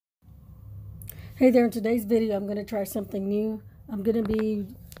Hey there, in today's video I'm going to try something new. I'm going to be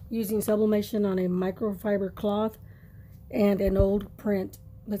using sublimation on a microfiber cloth and an old print.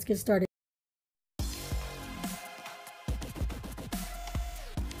 Let's get started. I'm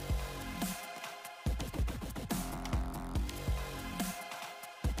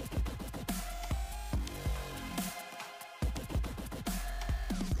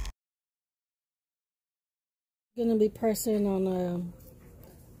going to be pressing on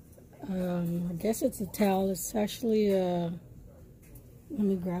I guess it's a towel. It's actually let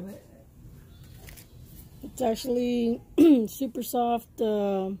me grab it. It's actually super soft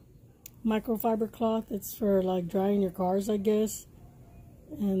microfiber cloth. It's for like drying your cars, I guess.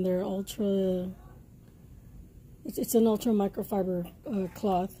 And they're ultra. It's an ultra microfiber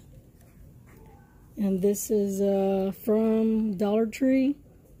cloth. And this is from Dollar Tree.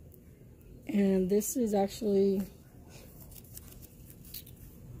 And this is actually.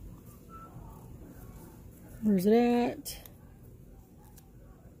 Where's it at?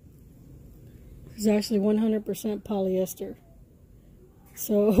 It's actually 100% polyester.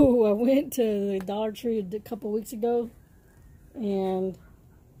 So I went to the Dollar Tree a couple weeks ago, and it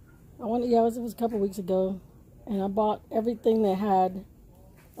was a couple weeks ago, and I bought everything they had,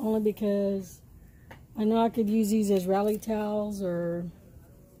 only because I know I could use these as rally towels, or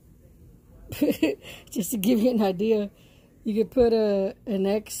just to give you an idea, you could put an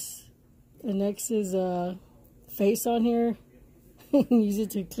X's face on here and use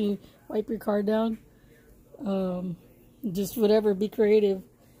it to wipe your car down. Just whatever, be creative.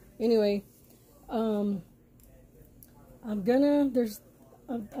 Anyway, I'm gonna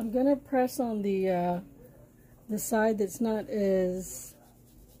press on the side that's not as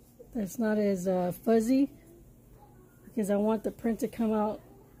fuzzy, because I want the print to come out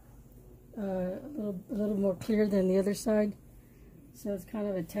a little more clear than the other side. So it's kind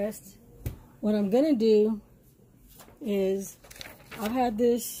of a test. What I'm gonna do is, I've had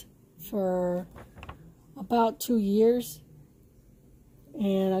this for about 2 years,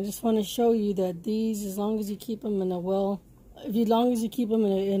 and I just want to show you that these, as long as you keep them in a I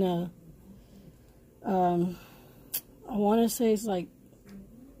want to say it's like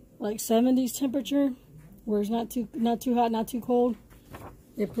 70s temperature, where it's not too hot, not too cold.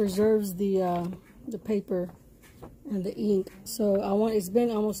 It preserves the paper and the ink. So it's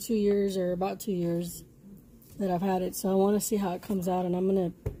been almost 2 years, or about 2 years that I've had it. So I want to see how it comes out, and I'm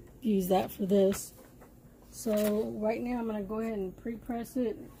going to use that for this. So right now I'm going to go ahead and pre-press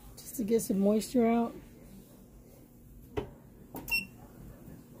it just to get some moisture out.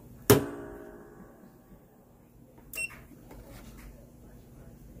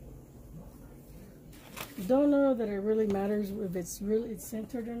 Don't know that it really matters if it's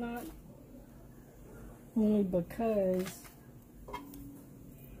centered or not, only because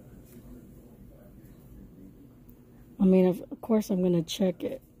of course I'm going to check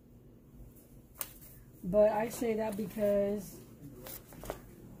it. But I say that because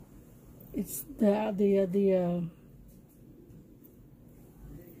it's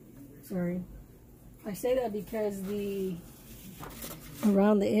sorry. I say that because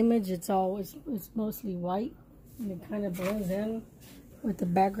around the image it's mostly white, and it kind of blends in with the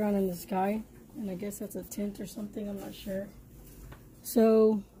background in the sky. And I guess that's a tint or something, I'm not sure.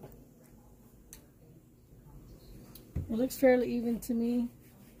 So it looks fairly even to me.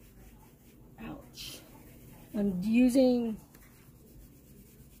 Ouch. I'm using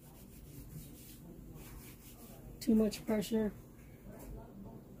too much pressure.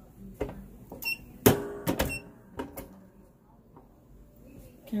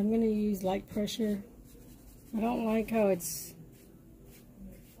 Okay, I'm going to use light pressure. I don't like how it's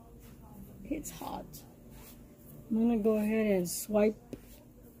hot. I'm going to go ahead and swipe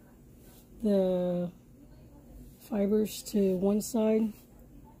the fibers to one side.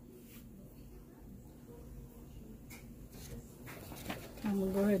 I'm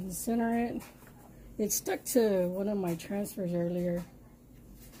going to go ahead and center it. It stuck to one of my transfers earlier,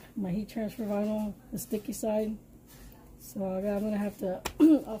 my heat transfer vinyl, the sticky side. So I'm going to have to,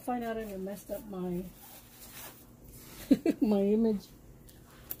 I'll find out if it messed up my my image.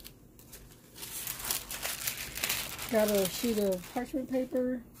 Got a sheet of parchment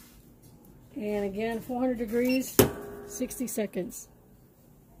paper, and again 400 degrees, 60 seconds.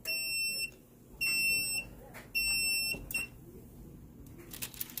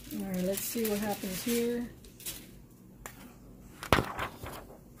 Alright, let's see what happens here.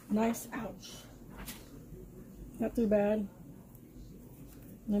 Nice, ouch. Not too bad.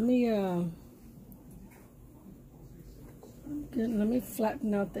 Let me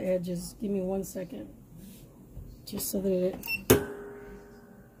flatten out the edges. Give me 1 second. Just so that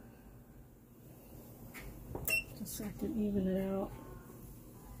so I can even it out.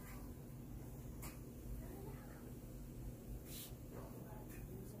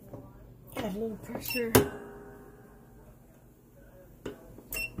 Got a little pressure.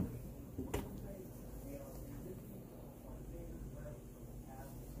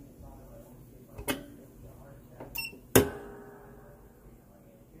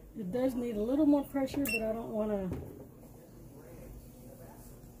 It does need a little more pressure, but I don't want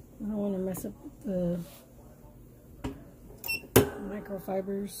to mess up the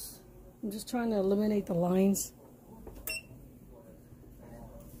microfibers. I'm just trying to eliminate the lines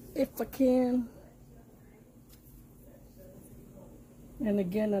if I can. And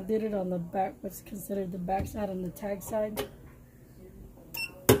again, I did it on the back, what's considered the back side and the tag side.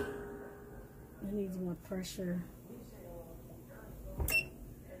 It needs more pressure.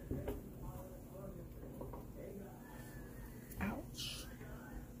 Ouch.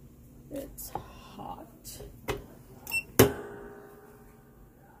 It's hot.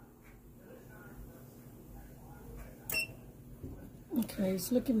 Okay,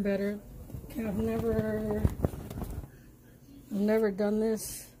 it's looking better. Okay, I've never done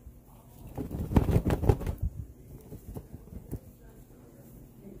this.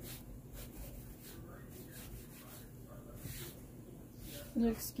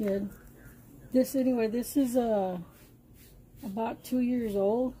 Looks good. This anyway, this is about 2 years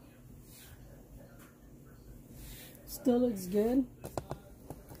old. Still looks good.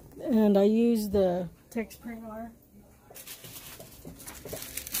 And I use the TexPrintR.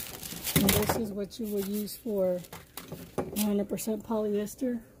 And this is what you would use for 100%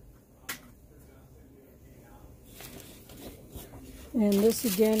 polyester. And this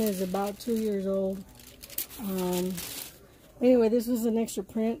again is about 2 years old. Anyway, this was an extra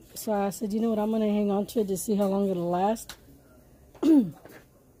print, so I said, you know what, I'm going to hang on to it to see how long it'll last. And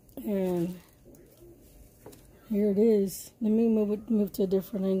here it is. Let me move to a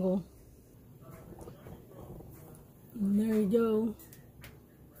different angle. And there you go.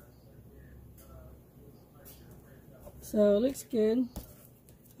 So it looks good.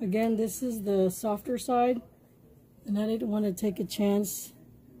 Again, this is the softer side, and I didn't want to take a chance.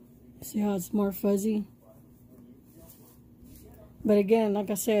 See how it's more fuzzy? But again,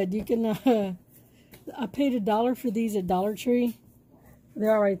 like I said, you can, I paid $1 for these at Dollar Tree. They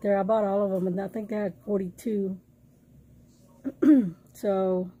are right there. I bought all of them, and I think they had 42.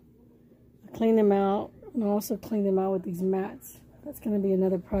 So, I cleaned them out, and I also cleaned them out with these mats. That's going to be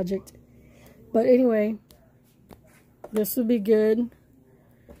another project. But anyway, this will be good.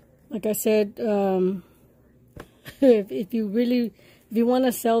 Like I said, if you want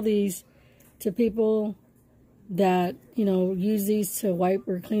to sell these to people that, you know, use these to wipe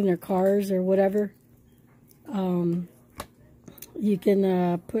or clean their cars or whatever, you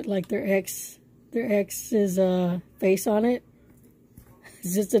can put like their ex's face on it.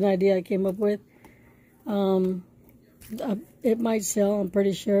 It's just an idea I came up with. It might sell, I'm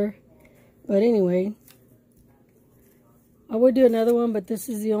pretty sure. But anyway, I would do another one, but this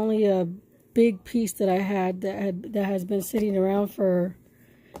is the only big piece that I had that has been sitting around for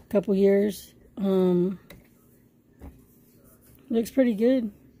a couple years. Looks pretty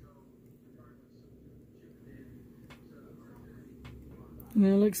good. I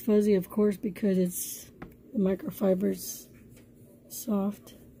mean, it looks fuzzy, of course, because it's the microfiber's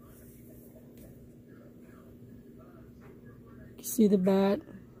soft. You can see the bat.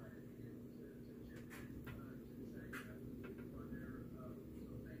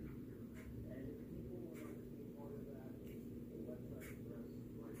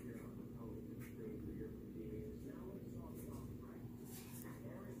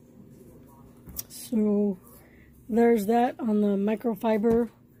 So there's that on the microfiber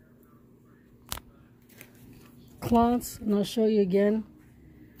cloths, and I'll show you again.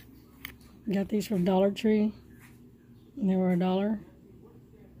 Got these from Dollar Tree, and they were $1.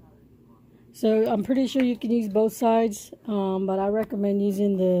 So I'm pretty sure you can use both sides, but I recommend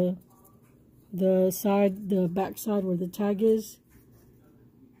using the back side where the tag is,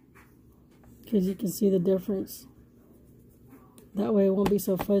 because you can see the difference. That way it won't be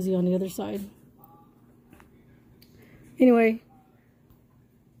so fuzzy on the other side. Anyway,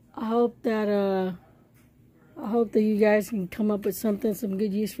 I hope that you guys can come up with some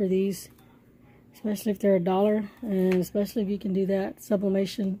good use for these, especially if they're $1, and especially if you can do that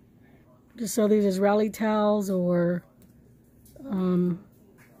sublimation. Just sell these as rally towels, or I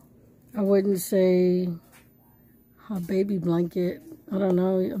wouldn't say a baby blanket. I don't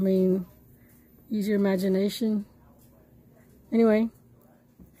know. I mean, use your imagination. Anyway,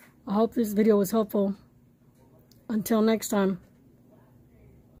 I hope this video was helpful. Until next time.